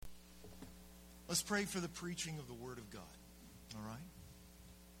Let's pray for the preaching of the Word of God. All right?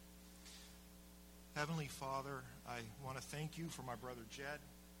 Heavenly Father, I want to thank you for my brother Jed.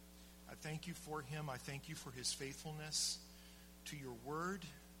 I thank you for him. I thank you for his faithfulness to your Word,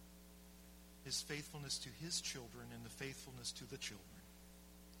 his faithfulness to his children, and the faithfulness to the children.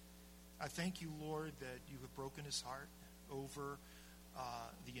 I thank you, Lord, that you have broken his heart over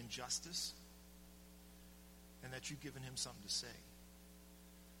the injustice and that you've given him something to say.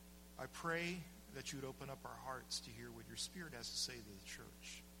 I pray that you would open up our hearts to hear what your Spirit has to say to the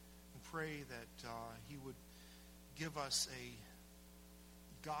church. And pray that he would give us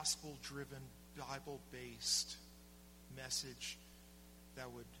a gospel-driven, Bible-based message that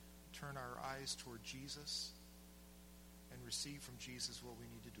would turn our eyes toward Jesus and receive from Jesus what we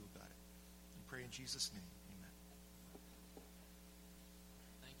need to do about it. We pray in Jesus' name. Amen.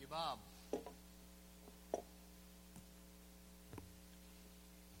 Thank you, Bob.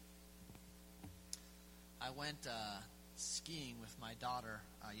 I went skiing with my daughter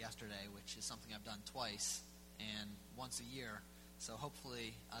yesterday, which is something I've done twice and once a year. So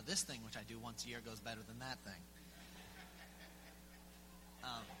hopefully this thing, which I do once a year, goes better than that thing.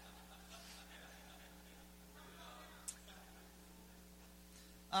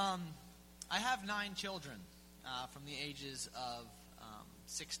 I have 9 children from the ages of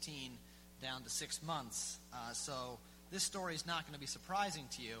 16 down to 6 months. So this story is not going to be surprising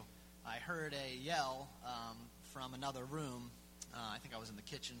to you. I heard a yell from another room. I think I was in the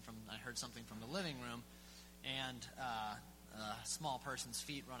kitchen. I heard something from the living room, and a small person's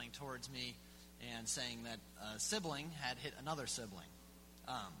feet running towards me and saying that a sibling had hit another sibling.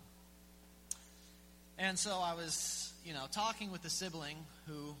 And so I was, talking with the sibling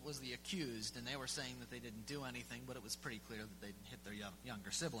who was the accused, and they were saying that they didn't do anything, but it was pretty clear that they'd hit their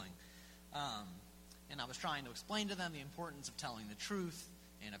younger sibling. And I was trying to explain to them the importance of telling the truth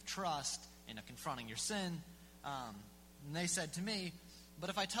and of trust and of confronting your sin. And they said to me, but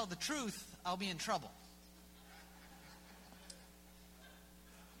if I tell the truth, I'll be in trouble.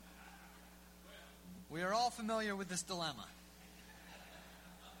 We are all familiar with this dilemma.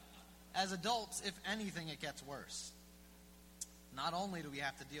 As adults, if anything, it gets worse. Not only do we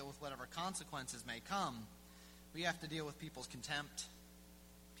have to deal with whatever consequences may come, we have to deal with people's contempt,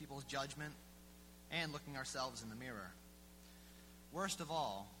 people's judgment, and looking ourselves in the mirror. Worst of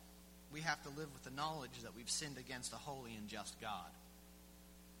all, we have to live with the knowledge that we've sinned against a holy and just God.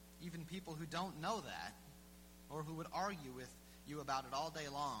 Even people who don't know that, or who would argue with you about it all day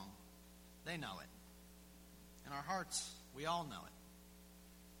long, they know it. In our hearts, we all know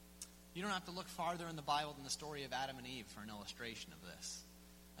it. You don't have to look farther in the Bible than the story of Adam and Eve for an illustration of this.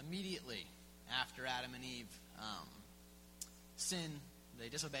 Immediately after Adam and Eve sin, they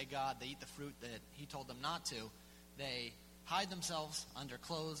disobey God, they eat the fruit that he told them not to, they hide themselves under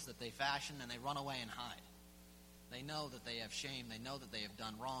clothes that they fashion, and they run away and hide. They know that they have shame, they know that they have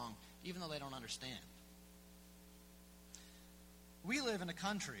done wrong, even though they don't understand. We live in a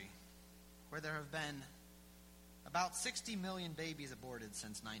country where there have been about 60 million babies aborted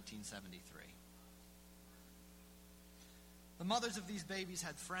since 1973. The mothers of these babies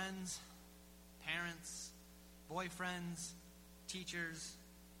had friends, parents, boyfriends, teachers,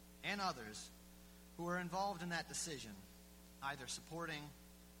 and others who were involved in that decision, either supporting,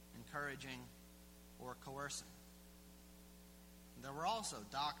 encouraging, or coercing. There were also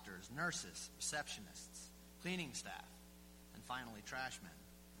doctors, nurses, receptionists, cleaning staff, and finally trashmen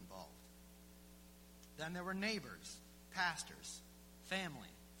involved. Then there were neighbors, pastors, family,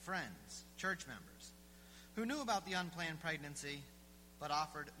 friends, church members, who knew about the unplanned pregnancy but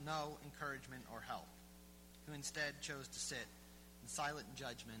offered no encouragement or help, who instead chose to sit in silent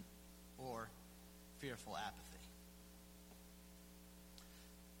judgment or fearful apathy.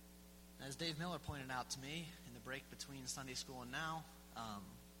 As Dave Miller pointed out to me in the break between Sunday school and now,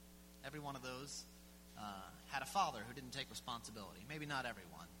 every one of those had a father who didn't take responsibility. Maybe not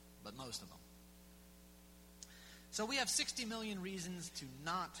everyone, but most of them. So we have 60 million reasons to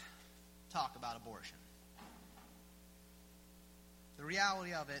not talk about abortion. The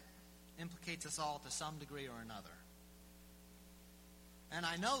reality of it implicates us all to some degree or another. And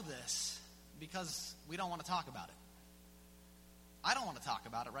I know this because we don't want to talk about it. I don't want to talk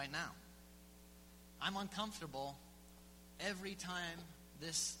about it right now. I'm uncomfortable every time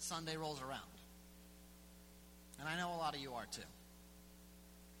this Sunday rolls around. And I know a lot of you are too.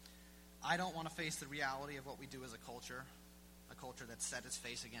 I don't want to face the reality of what we do as a culture that's set its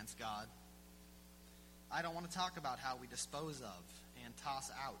face against God. I don't want to talk about how we dispose of and toss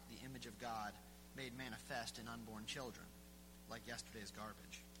out the image of God made manifest in unborn children, like yesterday's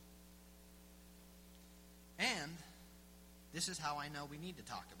garbage. And this is how I know we need to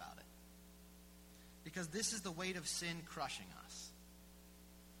talk about it. because this is the weight of sin crushing us.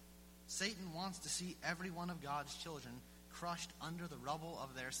 Satan wants to see every one of God's children crushed under the rubble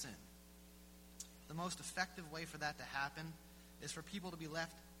of their sin. The most effective way for that to happen is for people to be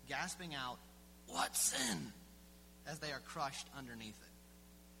left gasping out, "What sin?" as they are crushed underneath it.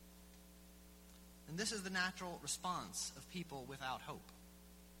 And this is the natural response of people without hope.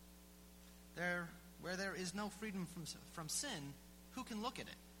 Where there is no freedom from sin, who can look at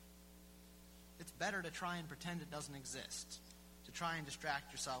it? It's better to try and pretend it doesn't exist, to try and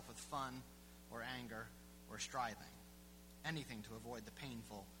distract yourself with fun or anger or striving, anything to avoid the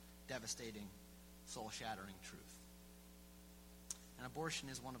painful, devastating, soul-shattering truth. And abortion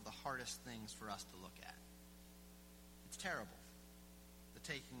is one of the hardest things for us to look at. It's terrible, the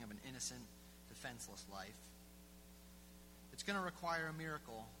taking of an innocent, defenseless life. It's going to require a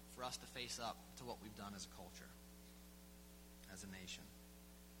miracle for us to face up to what we've done as a culture, as a nation.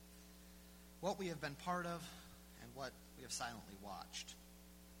 What we have been part of and what we have silently watched.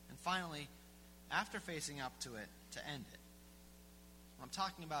 And finally, after facing up to it, to end it. What I'm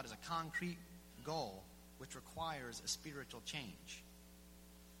talking about is a concrete goal which requires a spiritual change.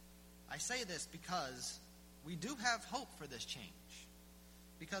 I say this because we do have hope for this change,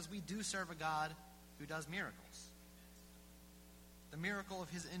 because we do serve a God who does miracles. The miracle of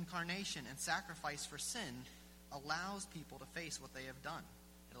his incarnation and sacrifice for sin allows people to face what they have done.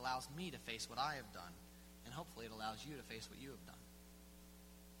 It allows me to face what I have done, and hopefully it allows you to face what you have done.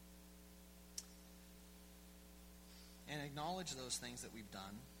 And acknowledge those things that we've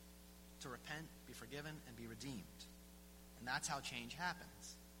done, to repent, be forgiven, and be redeemed. And that's how change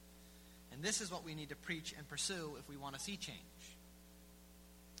happens. And this is what we need to preach and pursue if we want to see change.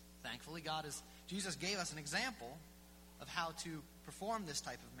 Thankfully, Jesus gave us an example of how to perform this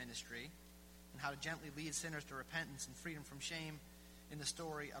type of ministry and how to gently lead sinners to repentance and freedom from shame in the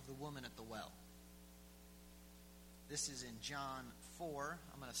story of the woman at the well. This is in John 4.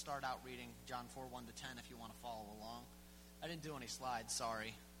 I'm going to start out reading John 4, 1 to 10 if you want to follow along. I didn't do any slides,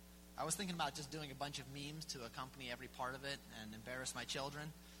 sorry. I was thinking about just doing a bunch of memes to accompany every part of it and embarrass my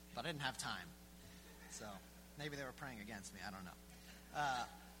children, but I didn't have time. So maybe they were praying against me, I don't know.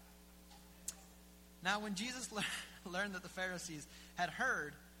 Now when Jesus learned that the Pharisees had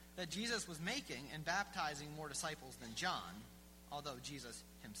heard that Jesus was making and baptizing more disciples than John, although Jesus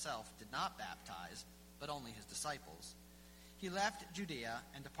himself did not baptize, but only his disciples, he left Judea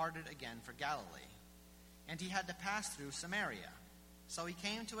and departed again for Galilee. And he had to pass through Samaria. So he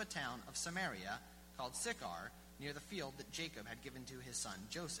came to a town of Samaria called Sychar, near the field that Jacob had given to his son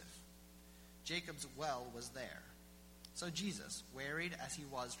Joseph. Jacob's well was there. So Jesus, wearied as he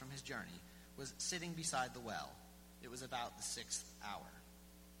was from his journey, was sitting beside the well. It was about the 6th hour.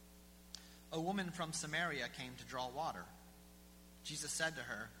 A woman from Samaria came to draw water. Jesus said to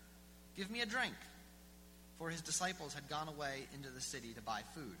her, "Give me a drink," for his disciples had gone away into the city to buy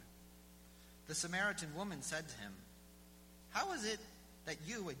food. The Samaritan woman said to him, "How is it that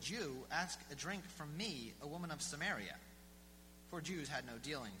you, a Jew, ask a drink from me, a woman of Samaria?" For Jews had no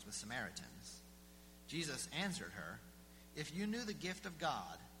dealings with Samaritans. Jesus answered her, "If you knew the gift of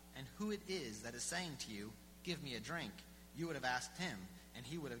God and who it is that is saying to you, 'Give me a drink,' you would have asked him, and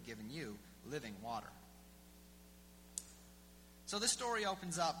he would have given you living water." So this story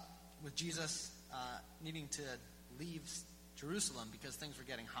opens up with Jesus needing to leave Jerusalem because things were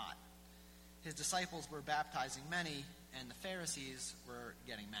getting hot. His disciples were baptizing many, and the Pharisees were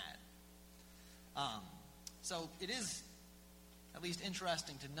getting mad. So it is at least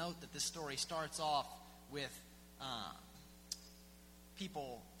interesting to note that this story starts off with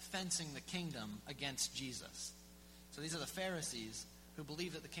people fencing the kingdom against Jesus. So these are the Pharisees who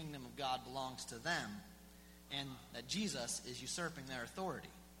believe that the kingdom of God belongs to them and that Jesus is usurping their authority.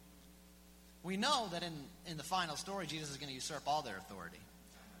 We know that in the final story, Jesus is going to usurp all their authority.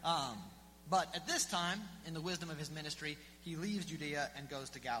 But at this time, in the wisdom of his ministry, he leaves Judea and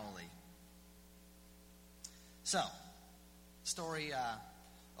goes to Galilee. So, the story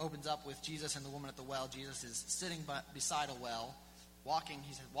opens up with Jesus and the woman at the well. Jesus is sitting beside a well, walking.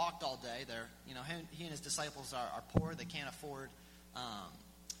 He's walked all day. He and his disciples are poor. They can't afford,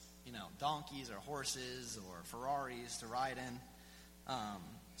 donkeys or horses or Ferraris to ride in.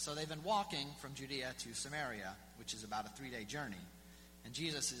 So they've been walking from Judea to Samaria, which is about a 3-day journey. And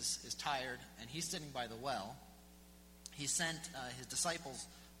Jesus is tired, and he's sitting by the well. He sent his disciples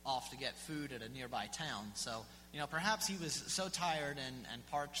off to get food at a nearby town. So, perhaps he was so tired and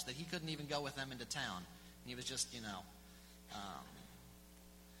parched that he couldn't even go with them into town. And he was just,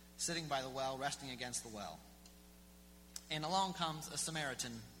 sitting by the well, resting against the well. And along comes a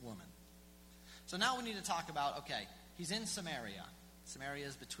Samaritan woman. So now we need to talk about, he's in Samaria. Samaria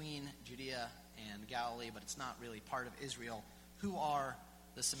is between Judea and Galilee, but it's not really part of Israel. Who are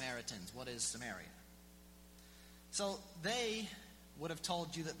the Samaritans? What is Samaria? So they would have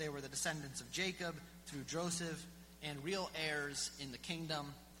told you that they were the descendants of Jacob through Joseph and real heirs in the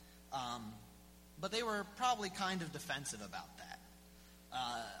kingdom. But they were probably kind of defensive about that.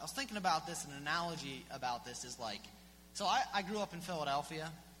 I was thinking about this, and an analogy about this is like, so I grew up in Philadelphia,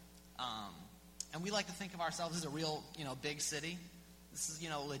 and we like to think of ourselves as a real, big city. This is,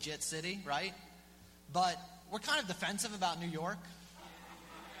 a legit city, right? But we're kind of defensive about New York.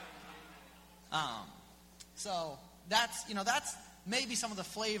 So that's maybe some of the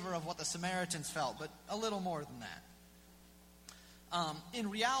flavor of what the Samaritans felt, but a little more than that. In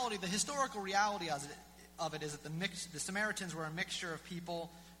reality, the historical reality of it is that the Samaritans were a mixture of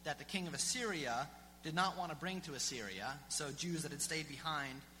people that the king of Assyria did not want to bring to Assyria, so Jews that had stayed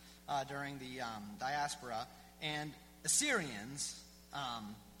behind during the diaspora, and Assyrians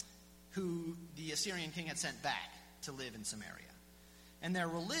who the Assyrian king had sent back to live in Samaria. And their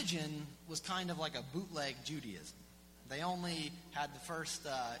religion was kind of like a bootleg Judaism. They only had the first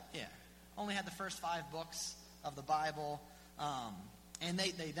 5 books of the Bible, and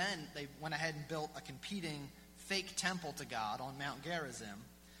they went ahead and built a competing fake temple to God on Mount Gerizim,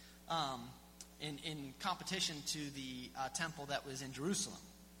 in competition to the temple that was in Jerusalem.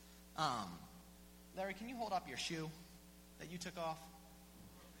 Larry, can you hold up your shoe that you took off?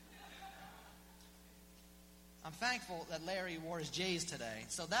 I'm thankful that Larry wore his J's today.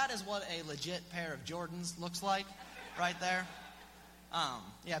 So that is what a legit pair of Jordans looks like, right there.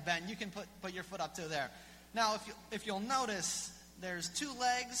 Yeah, Ben, you can put your foot up to there. Now, if you'll notice, there's 2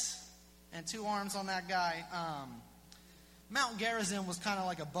 legs and 2 arms on that guy. Mount Gerizim was kind of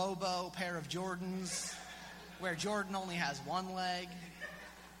like a Bobo pair of Jordans, where Jordan only has 1 leg.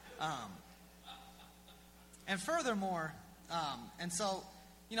 And furthermore, and so,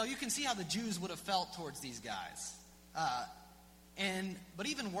 you can see how the Jews would have felt towards these guys. But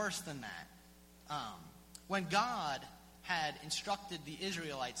even worse than that, when God had instructed the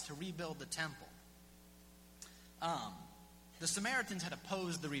Israelites to rebuild the temple, the Samaritans had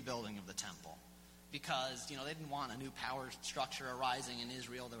opposed the rebuilding of the temple because, they didn't want a new power structure arising in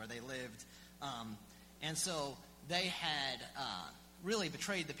Israel where they lived. And so they had really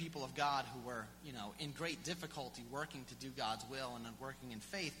betrayed the people of God who were, in great difficulty working to do God's will and working in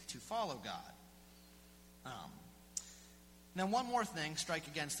faith to follow God. Now, one more thing, strike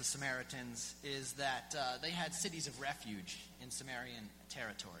against the Samaritans, is that they had cities of refuge in Samarian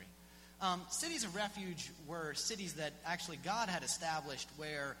territory. Cities of refuge were cities that actually God had established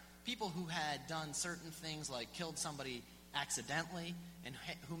where people who had done certain things like killed somebody accidentally and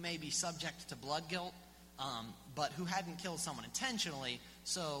who may be subject to blood guilt, but who hadn't killed someone intentionally,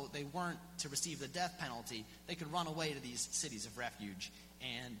 so they weren't to receive the death penalty, they could run away to these cities of refuge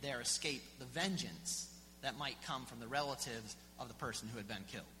and there escape the vengeance that might come from the relatives of the person who had been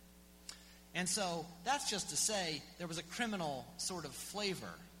killed. And so that's just to say there was a criminal sort of flavor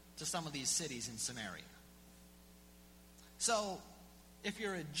to some of these cities in Samaria. So if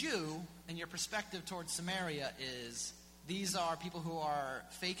you're a Jew and your perspective towards Samaria is these are people who are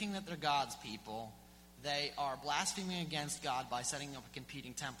faking that they're God's people, they are blaspheming against God by setting up a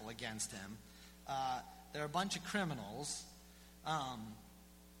competing temple against him, they're a bunch of criminals,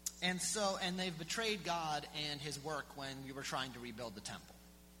 and they've betrayed God and his work when we were trying to rebuild the temple.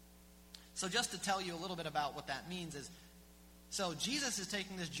 So just to tell you a little bit about what that means is, so Jesus is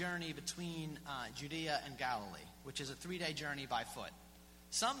taking this journey between Judea and Galilee, which is a 3-day journey by foot.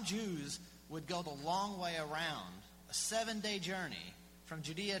 Some Jews would go the long way around, a 7-day journey from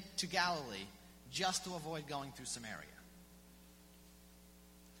Judea to Galilee, just to avoid going through Samaria.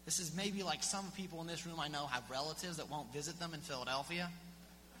 This is maybe like some people in this room I know have relatives that won't visit them in Philadelphia.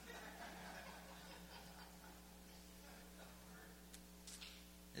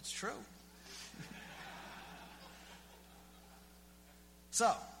 It's true.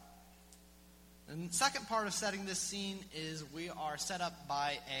 So, the second part of setting this scene is we are set up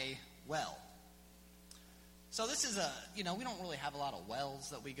by a well. So this is we don't really have a lot of wells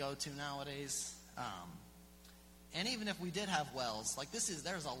that we go to nowadays. And even if we did have wells,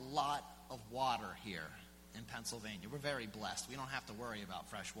 there's a lot of water here in Pennsylvania. We're very blessed. We don't have to worry about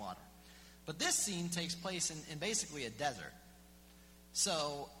fresh water. But this scene takes place in basically a desert.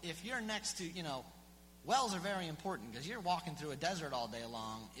 So if you're next to, wells are very important because you're walking through a desert all day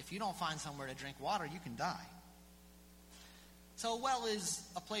long. If you don't find somewhere to drink water, you can die. So a well is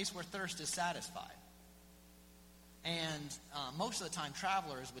a place where thirst is satisfied. And most of the time,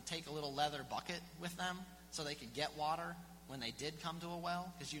 travelers would take a little leather bucket with them so they could get water when they did come to a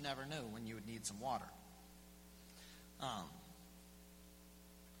well, because you never knew when you would need some water.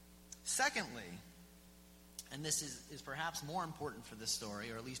 Secondly, and this is perhaps more important for this story,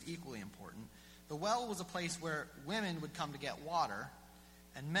 or at least equally important, the well was a place where women would come to get water,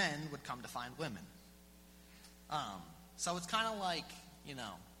 and men would come to find women. So it's kind of like,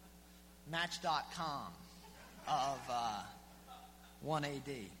 Match.com of 1 AD.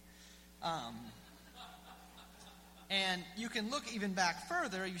 And you can look even back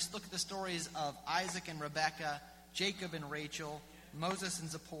further. You look at the stories of Isaac and Rebekah, Jacob and Rachel, Moses and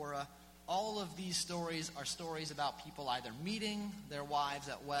Zipporah. All of these stories are stories about people either meeting their wives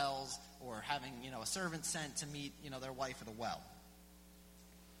at wells or having, a servant sent to meet, their wife at a well.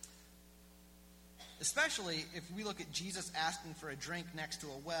 Especially if we look at Jesus asking for a drink next to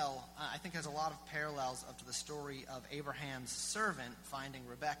a well, I think there's a lot of parallels up to the story of Abraham's servant finding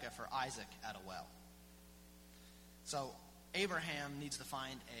Rebekah for Isaac at a well. So Abraham needs to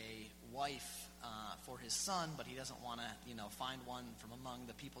find a wife for his son, but he doesn't want to, find one from among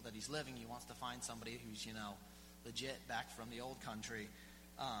the people that he's living. He wants to find somebody who's, legit back from the old country.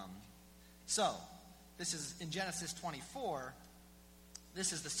 So this is in Genesis 24.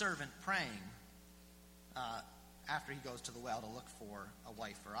 This is the servant praying after he goes to the well to look for a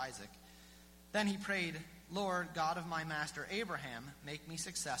wife for Isaac. Then he prayed, "Lord, God of my master Abraham, make me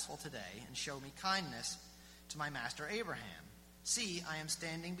successful today and show me kindness to my master Abraham. See, I am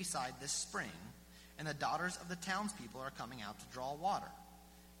standing beside this spring, and the daughters of the townspeople are coming out to draw water.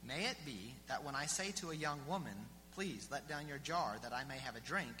 May it be that when I say to a young woman, 'Please let down your jar that I may have a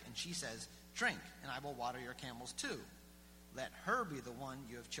drink,' and she says, 'Drink, and I will water your camels too,' let her be the one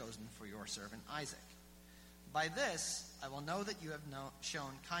you have chosen for your servant Isaac. By this I will know that you have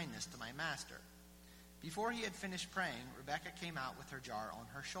shown kindness to my master." Before he had finished praying, Rebekah came out with her jar on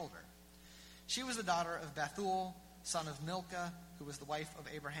her shoulder. She was the daughter of Bethuel, son of Milcah, who was the wife of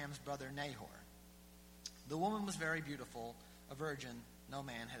Abraham's brother Nahor. The woman was very beautiful, a virgin. No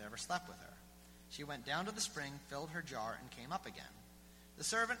man had ever slept with her. She went down to the spring, filled her jar, and came up again. The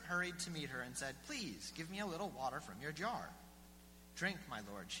servant hurried to meet her and said, "Please, give me a little water from your jar." "Drink, my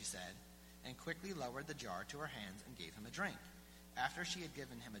lord," she said, and quickly lowered the jar to her hands and gave him a drink. After she had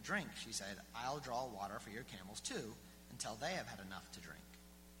given him a drink, she said, "I'll draw water for your camels too, until they have had enough to drink."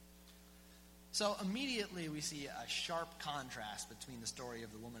 So immediately we see a sharp contrast between the story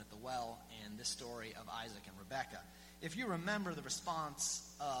of the woman at the well and this story of Isaac and Rebekah. If you remember the response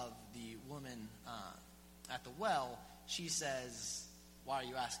of the woman at the well, she says, "Why are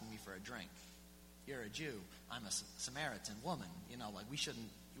you asking me for a drink? You're a Jew. I'm a Samaritan woman. You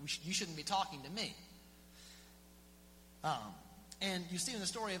shouldn't be talking to me." And you see in the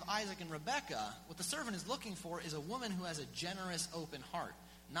story of Isaac and Rebekah, what the servant is looking for is a woman who has a generous, open heart.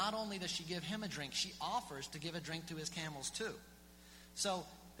 Not only does she give him a drink, she offers to give a drink to his camels too. So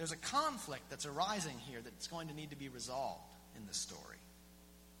there's a conflict that's arising here that's going to need to be resolved in this story.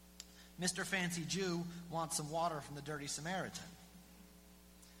 Mr. Fancy Jew wants some water from the dirty Samaritan.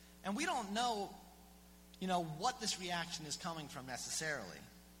 And we don't know, what this reaction is coming from necessarily.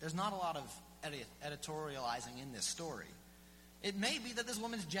 There's not a lot of editorializing in this story. It may be that this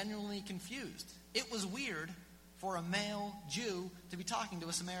woman's genuinely confused. It was weird for a male Jew to be talking to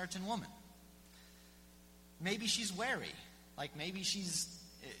a Samaritan woman. Maybe she's wary.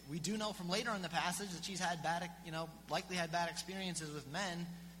 We do know from later in the passage that she's had likely had bad experiences with men.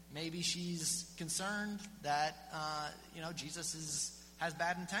 Maybe she's concerned that, Jesus has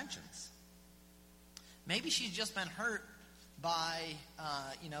bad intentions. Maybe she's just been hurt by,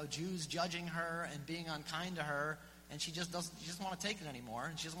 Jews judging her and being unkind to her, and she doesn't want to take it anymore,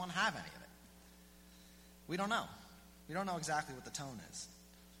 and she doesn't want to have any of it. We don't know. We don't know exactly what the tone is.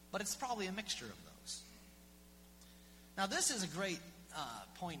 But it's probably a mixture of those. Now, this is a great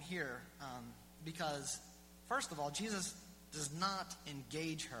point here because, first of all, Jesus does not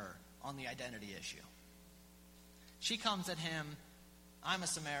engage her on the identity issue. She comes at him, "I'm a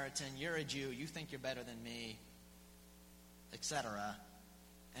Samaritan, you're a Jew, you think you're better than me," etc.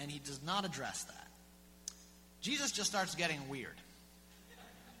 And he does not address that. Jesus just starts getting weird.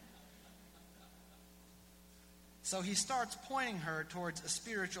 So he starts pointing her towards a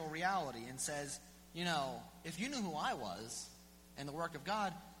spiritual reality and says, if you knew who I was and the work of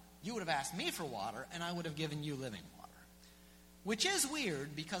God, you would have asked me for water, and I would have given you living water. Which is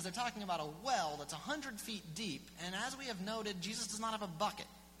weird because they're talking about a well that's 100 feet deep, and as we have noted, Jesus does not have a bucket,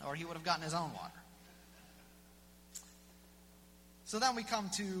 or he would have gotten his own water. So then we come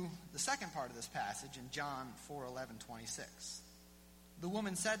to the second part of this passage in John 4:11-26. The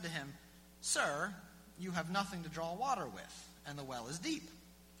woman said to him, "Sir, you have nothing to draw water with, and the well is deep.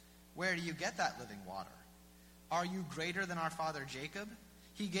 Where do you get that living water? Are you greater than our father Jacob?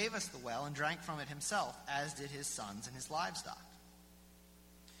 He gave us the well and drank from it himself, as did his sons and his livestock."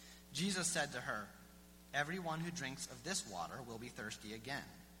 Jesus said to her, "Everyone who drinks of this water will be thirsty again.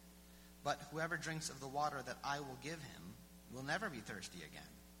 But whoever drinks of the water that I will give him will never be thirsty again.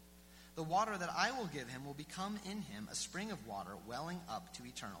 The water that I will give him will become in him a spring of water welling up to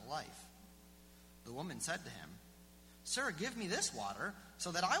eternal life." The woman said to him, "Sir, give me this water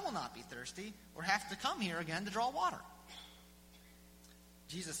so that I will not be thirsty or have to come here again to draw water."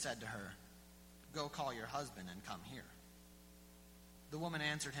 Jesus said to her, "Go call your husband and come here." The woman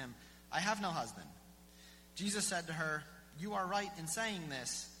answered him, "I have no husband." Jesus said to her, "You are right in saying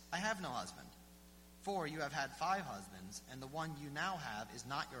this, 'I have no husband.' For you have had 5 husbands, and the one you now have is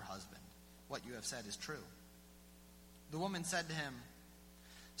not your husband. What you have said is true." The woman said to him,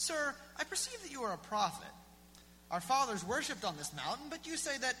 "Sir, I perceive that you are a prophet. Our fathers worshipped on this mountain, but you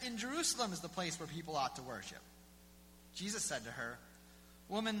say that in Jerusalem is the place where people ought to worship." Jesus said to her,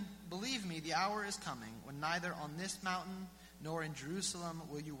 "Woman, believe me, the hour is coming when neither on this mountain nor in Jerusalem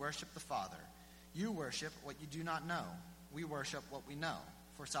will you worship the Father. You worship what you do not know. We worship what we know,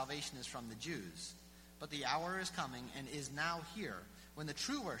 for salvation is from the Jews. But the hour is coming and is now here when the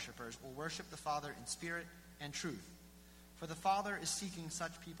true worshipers will worship the Father in spirit and truth. For the Father is seeking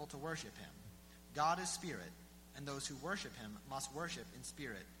such people to worship him. God is spirit, and those who worship him must worship in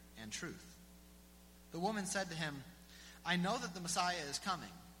spirit and truth." The woman said to him, "I know that the Messiah is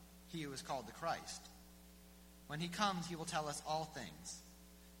coming, he who is called the Christ. When he comes, he will tell us all things."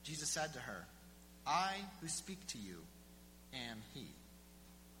 Jesus said to her, "I who speak to you am he."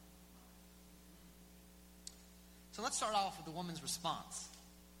 So let's start off with the woman's response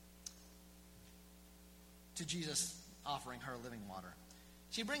to Jesus offering her living water.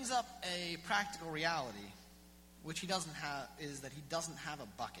 She brings up a practical reality, which he doesn't have, is that he doesn't have a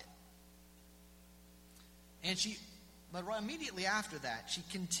bucket. But immediately after that, she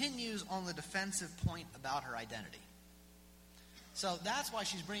continues on the defensive point about her identity. So that's why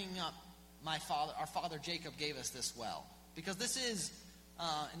she's bringing up our father Jacob gave us this well. Because this is,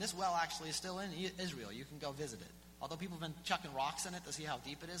 and this well actually is still in Israel. You can go visit it. Although people have been chucking rocks in it to see how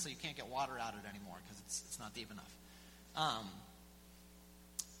deep it is, so you can't get water out of it anymore because it's not deep enough.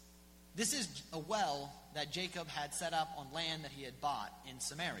 This is a well that Jacob had set up on land that he had bought in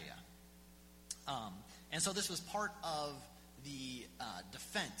Samaria. And so this was part of the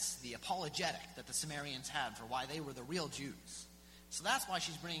defense, the apologetic that the Samaritans had for why they were the real Jews. So that's why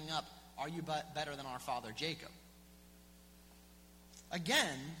she's bringing up, "Are you better than our father Jacob?"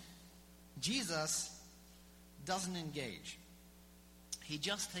 Again, Jesus doesn't engage. He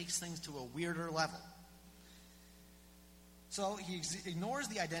just takes things to a weirder level. So he ignores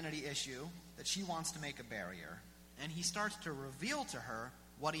the identity issue that she wants to make a barrier, and he starts to reveal to her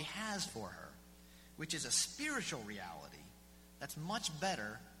what he has for her, which is a spiritual reality that's much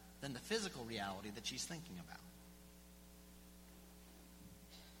better than the physical reality that she's thinking about.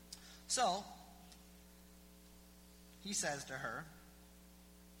 So, he says to her,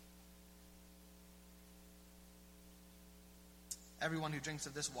 "Everyone who drinks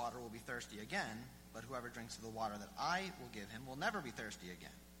of this water will be thirsty again, but whoever drinks of the water that I will give him will never be thirsty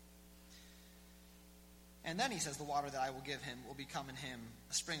again." And then he says, "The water that I will give him will become in him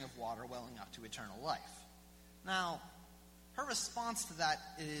a spring of water welling up to eternal life." Now, her response to that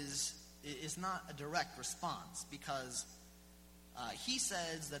is not a direct response, because he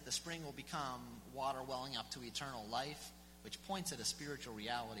says that the spring will become water welling up to eternal life, which points at a spiritual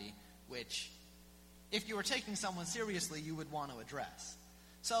reality, which, if you were taking someone seriously, you would want to address.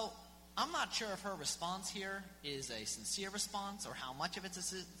 So, I'm not sure if her response here is a sincere response, or how much of it's a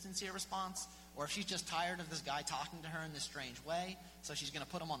sincere response, or if she's just tired of this guy talking to her in this strange way, so she's going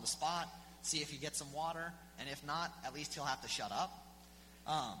to put him on the spot, see if he gets some water, and if not, at least he'll have to shut up.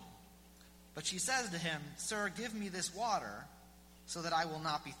 But she says to him, "Sir, give me this water so that I will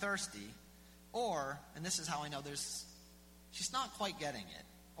not be thirsty, or," and this is how I know she's not quite getting it,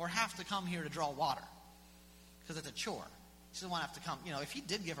 "or have to come here to draw water," because it's a chore. She doesn't want to have to come. If he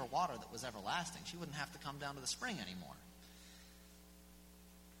did give her water that was everlasting, she wouldn't have to come down to the spring anymore.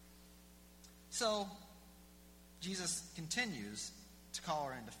 So, Jesus continues to call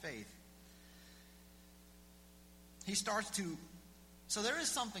her into faith. So there is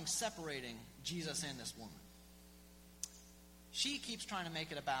something separating Jesus and this woman. She keeps trying to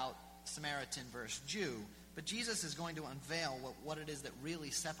make it about Samaritan versus Jew, but Jesus is going to unveil what it is that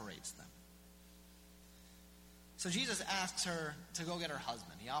really separates them. So Jesus asks her to go get her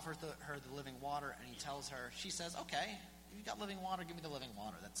husband. He offers her the living water, and he tells her, she says, "Okay, if you've got living water, give me the living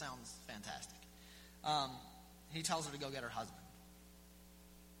water. That sounds fantastic." He tells her to go get her husband.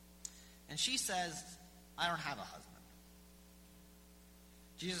 And she says, "I don't have a husband."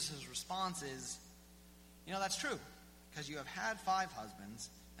 Jesus' response is, "That's true, because you have had 5 husbands,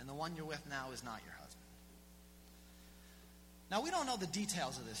 and the one you're with now is not your husband. Now, we don't know the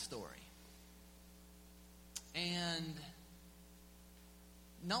details of this story. And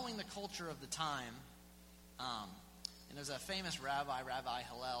knowing the culture of the time, and there's a famous Rabbi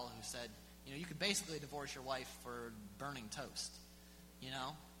Hillel, who said, you could basically divorce your wife for burning toast,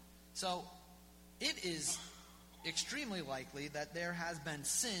 So it is extremely likely that there has been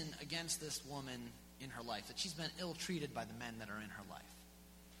sin against this woman in her life, that she's been ill-treated by the men that are in her life.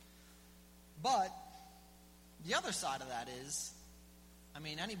 But the other side of that is,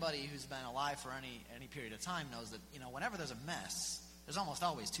 anybody who's been alive for any period of time knows that, whenever there's a mess, there's almost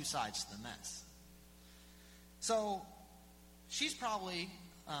always two sides to the mess. So she's probably,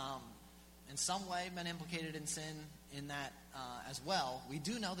 in some way, been implicated in sin in that as well. We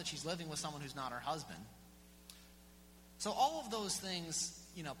do know that she's living with someone who's not her husband. So all of those things,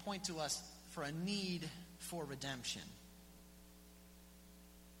 point to us for a need for redemption.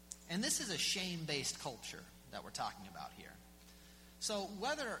 And this is a shame-based culture that we're talking about here. So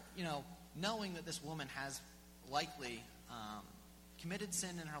whether, knowing that this woman has likely committed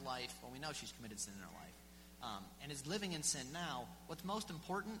sin in her life, well, we know she's committed sin in her life, and is living in sin now, what's most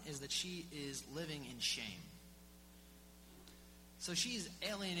important is that she is living in shame. So she's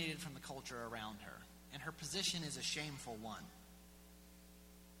alienated from the culture around her, and her position is a shameful one.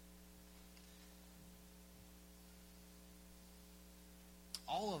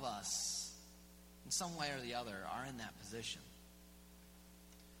 All of us, in some way or the other, are in that position.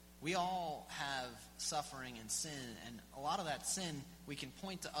 We all have suffering and sin, and a lot of that sin, we can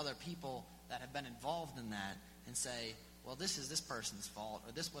point to other people that have been involved in that and say, well, this is this person's fault,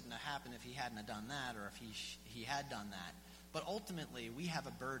 or this wouldn't have happened if he hadn't have done that, or if he had done that. But ultimately, we have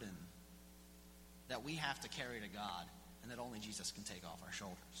a burden that we have to carry to God, and that only Jesus can take off our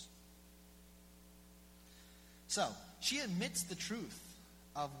shoulders. So, she admits the truth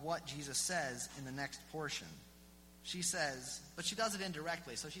of what Jesus says in the next portion. She says, but she does it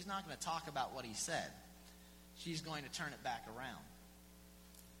indirectly, so she's not going to talk about what he said. She's going to turn it back around.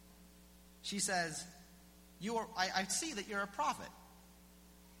 She says, I see that you're a prophet.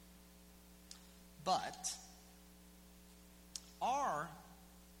 But are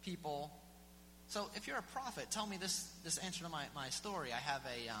people... So if you're a prophet, tell me this answer to my story. I have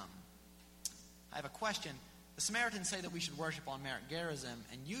a question. The Samaritans say that we should worship on Mount Gerizim,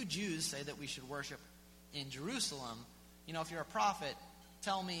 and you Jews say that we should worship in Jerusalem. If you're a prophet,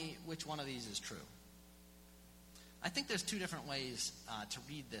 tell me which one of these is true. I think there's two different ways to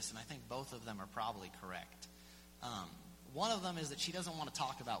read this, and I think both of them are probably correct. One of them is that she doesn't want to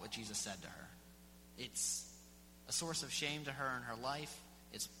talk about what Jesus said to her. It's a source of shame to her in her life.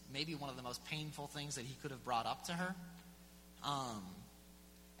 It's maybe one of the most painful things that he could have brought up to her.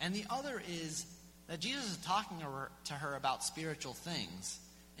 And the other is that Jesus is talking to her about spiritual things,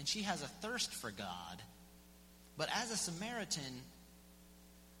 and she has a thirst for God. But as a Samaritan,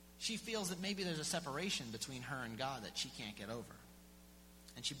 she feels that maybe there's a separation between her and God that she can't get over.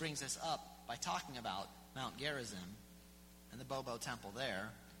 And she brings this up by talking about Mount Gerizim and the Bobo temple there,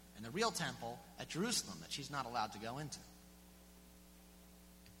 and the real temple at Jerusalem that she's not allowed to go into.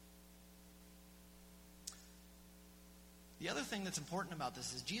 The other thing that's important about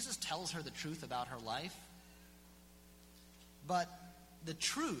this is Jesus tells her the truth about her life, but the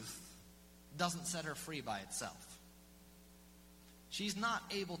truth doesn't set her free by itself. She's not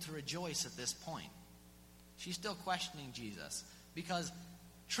able to rejoice at this point. She's still questioning Jesus, because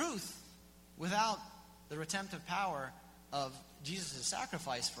truth without the redemptive power of Jesus'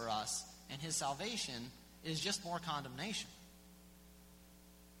 sacrifice for us and his salvation is just more condemnation.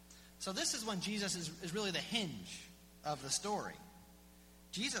 So this is when Jesus is really the hinge of the story.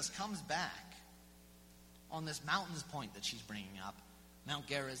 Jesus comes back on this mountains point that she's bringing up. Mount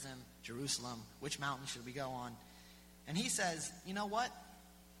Gerizim, Jerusalem, which mountain should we go on? And he says, you know what?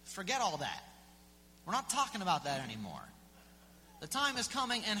 Forget all that. We're not talking about that anymore. The time is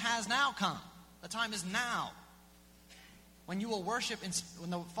coming and has now come. The time is now. When you will worship, when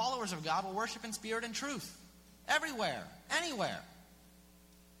the followers of God will worship in spirit and truth. Everywhere, anywhere.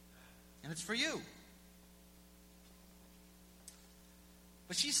 And it's for you.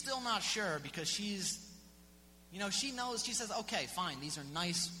 But she's still not sure, because she knows, she says, okay, fine, these are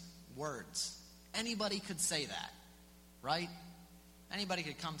nice words. Anybody could say that, right? Anybody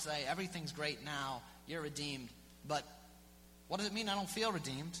could come say, everything's great now, you're redeemed, but what does it mean I don't feel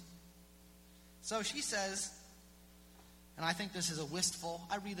redeemed? So she says, and I think this is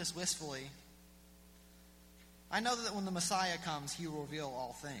I read this wistfully, I know that when the Messiah comes, he will reveal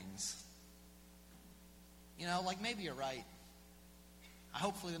all things. Maybe you're right.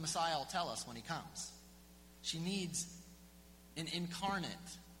 Hopefully the Messiah will tell us when he comes. She needs an incarnate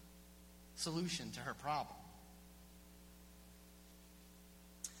solution to her problem.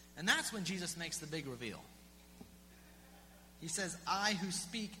 And that's when Jesus makes the big reveal. He says, I who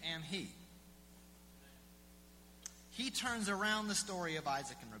speak am he. He turns around the story of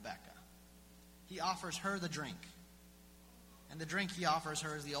Isaac and Rebekah. He offers her the drink. And the drink he offers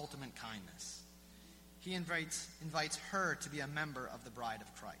her is the ultimate kindness. He invites her to be a member of the bride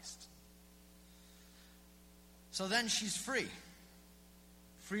of Christ. So then she's free.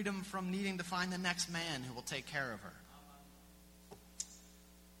 Freedom from needing to find the next man who will take care of her.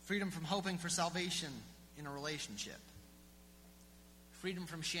 Freedom from hoping for salvation in a relationship. Freedom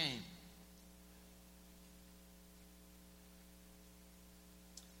from shame.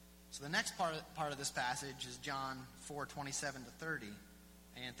 So the next part of this passage is John 4:27 to 30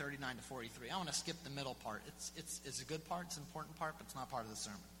 and 39 to 43. I want to skip the middle part. It's a good part, it's an important part, but it's not part of the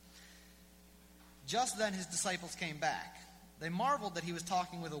sermon. Just then his disciples came back. They marveled that he was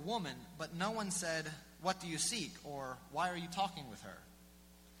talking with a woman, but no one said, "What do you seek?" or "Why are you talking with her?"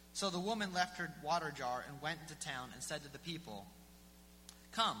 So the woman left her water jar and went into town and said to the people,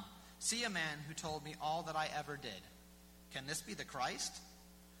 "Come, see a man who told me all that I ever did. Can this be the Christ?"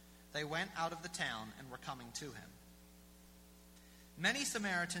 They went out of the town and were coming to him. Many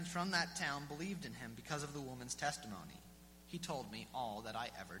Samaritans from that town believed in him because of the woman's testimony. He told me all that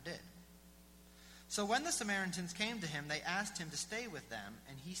I ever did. So when the Samaritans came to him, they asked him to stay with them,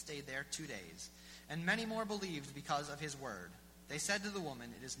 and he stayed there 2 days. And many more believed because of his word. They said to the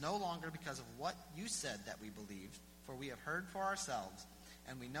woman, "It is no longer because of what you said that we believed, for we have heard for ourselves,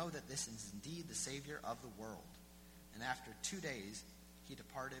 and we know that this is indeed the Savior of the world." And after 2 days, he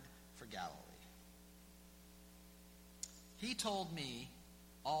departed for Galilee. He told me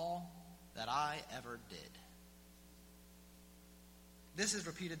all that I ever did. This is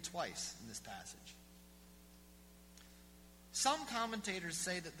repeated twice in this passage. Some commentators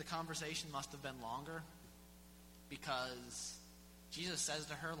say that the conversation must have been longer because Jesus says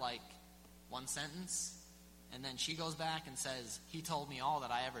to her like one sentence, and then she goes back and says, "He told me all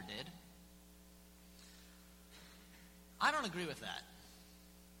that I ever did." I don't agree with that.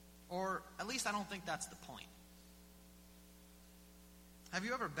 Or at least I don't think that's the point. Have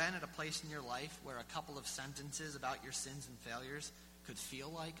you ever been at a place in your life where a couple of sentences about your sins and failures could feel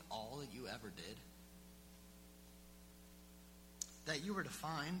like all that you ever did? That you were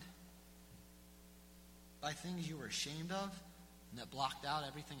defined by things you were ashamed of and that blocked out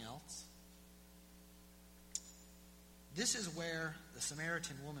everything else? This is where the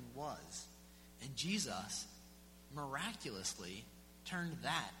Samaritan woman was. And Jesus miraculously turned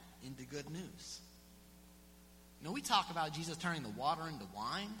that into good news. You know, we talk about Jesus turning the water into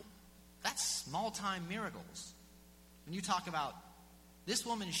wine. That's small-time miracles. When you talk about this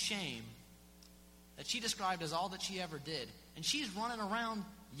woman's shame that she described as all that she ever did, and she's running around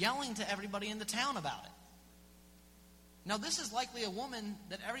yelling to everybody in the town about it. Now, this is likely a woman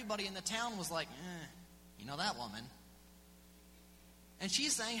that everybody in the town was like, you know that woman. And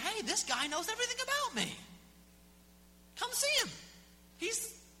she's saying, "Hey, this guy knows everything about me. Come see him.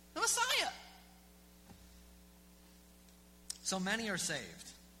 He's the Messiah." So many are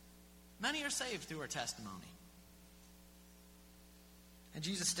saved. Many are saved through her testimony. And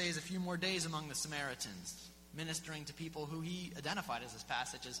Jesus stays a few more days among the Samaritans, ministering to people who he identified as this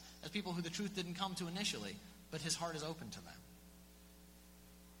passage as people who the truth didn't come to initially, but his heart is open to them.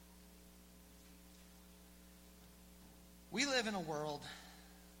 We live in a world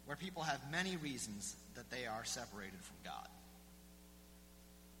where people have many reasons that they are separated from God.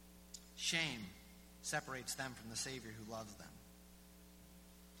 Shame separates them from the Savior who loves them.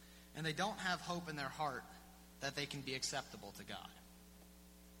 And they don't have hope in their heart that they can be acceptable to God.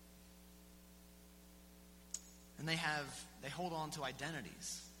 And they hold on to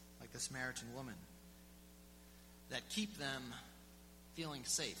identities, like the Samaritan woman, that keep them feeling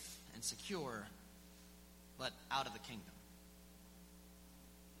safe and secure, but out of the kingdom.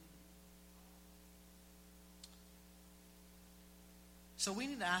 So we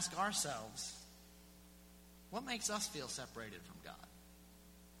need to ask ourselves, what makes us feel separated from God?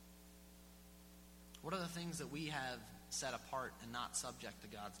 What are the things that we have set apart and not subject to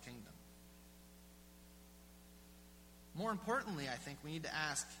God's kingdom? More importantly, I think we need to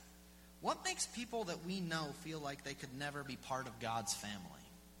ask, what makes people that we know feel like they could never be part of God's family?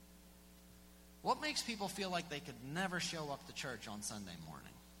 What makes people feel like they could never show up to church on Sunday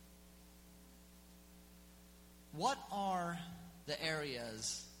morning? What are the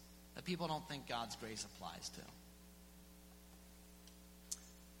areas that people don't think God's grace applies to?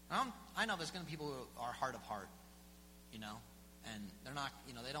 I know there's going to be people who are hard of heart, and they're not,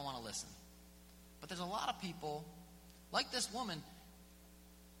 they don't want to listen. But there's a lot of people, like this woman,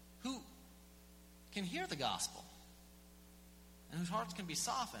 who can hear the gospel and whose hearts can be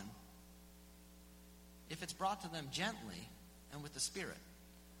softened if it's brought to them gently and with the Spirit.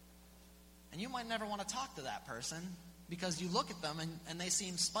 And you might never want to talk to that person because you look at them and they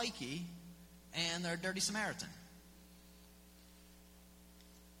seem spiky and they're a dirty Samaritan.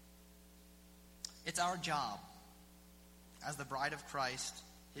 It's our job as the bride of Christ,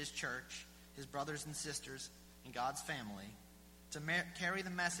 His church, His brothers and sisters, and God's family to carry the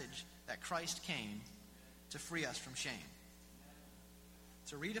message that Christ came to free us from shame.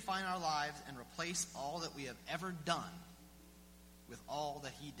 To redefine our lives and replace all that we have ever done with all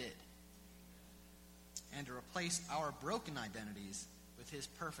that He did. And to replace our broken identities with His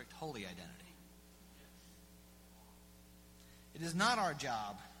perfect holy identity. It is not our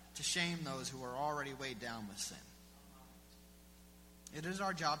job to shame those who are already weighed down with sin. It is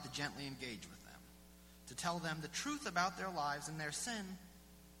our job to gently engage with them, to tell them the truth about their lives and their sin,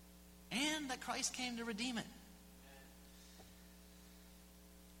 and that Christ came to redeem it.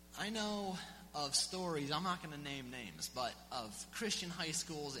 I know of stories, I'm not going to name names, but of Christian high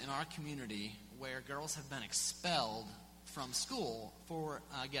schools in our community where girls have been expelled from school for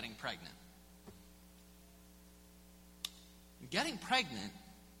getting pregnant. Getting pregnant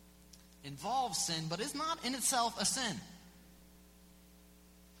involves sin, but is not in itself a sin.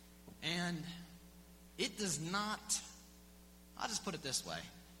 And it does not, I'll just put it this way,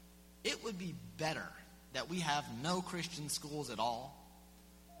 it would be better that we have no Christian schools at all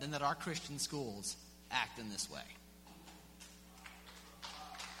than that our Christian schools act in this way.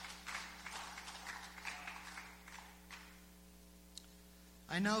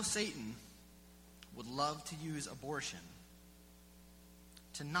 I know Satan would love to use abortion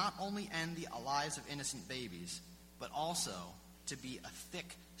to not only end the lives of innocent babies, but also to be a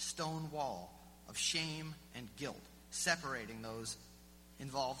thick stone wall of shame and guilt, separating those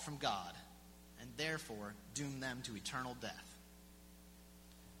involved from God, and therefore doom them to eternal death.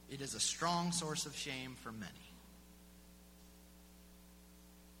 It is a strong source of shame for many.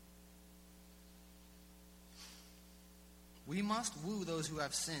 We must woo those who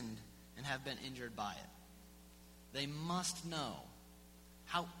have sinned and have been injured by it. They must know,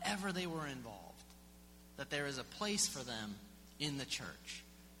 however they were involved, that there is a place for them in the church,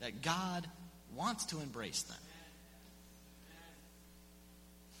 that God wants to embrace them.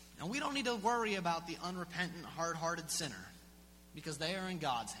 And we don't need to worry about the unrepentant, hard-hearted sinner, because they are in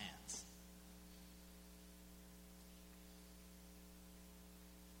God's hands.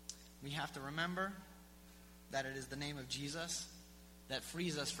 We have to remember that it is the name of Jesus that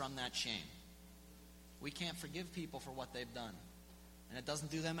frees us from that shame. We can't forgive people for what they've done. And it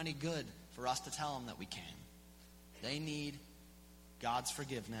doesn't do them any good for us to tell them that we can. They need God's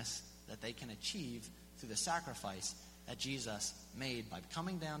forgiveness that they can achieve through the sacrifice that Jesus made by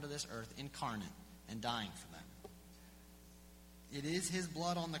coming down to this earth incarnate and dying for them. It is His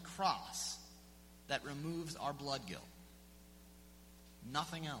blood on the cross that removes our blood guilt.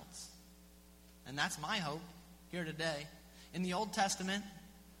 Nothing else. And that's my hope here today. In the Old Testament,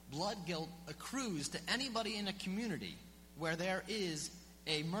 blood guilt accrues to anybody in a community where there is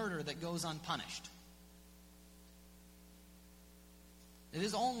a murder that goes unpunished. It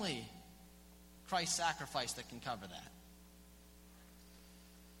is only Christ's sacrifice that can cover that.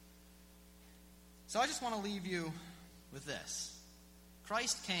 So I just want to leave you with this.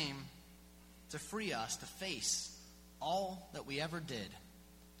 Christ came to free us to face all that we ever did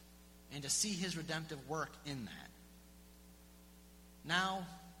and to see His redemptive work in that. Now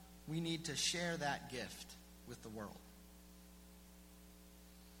we need to share that gift with the world.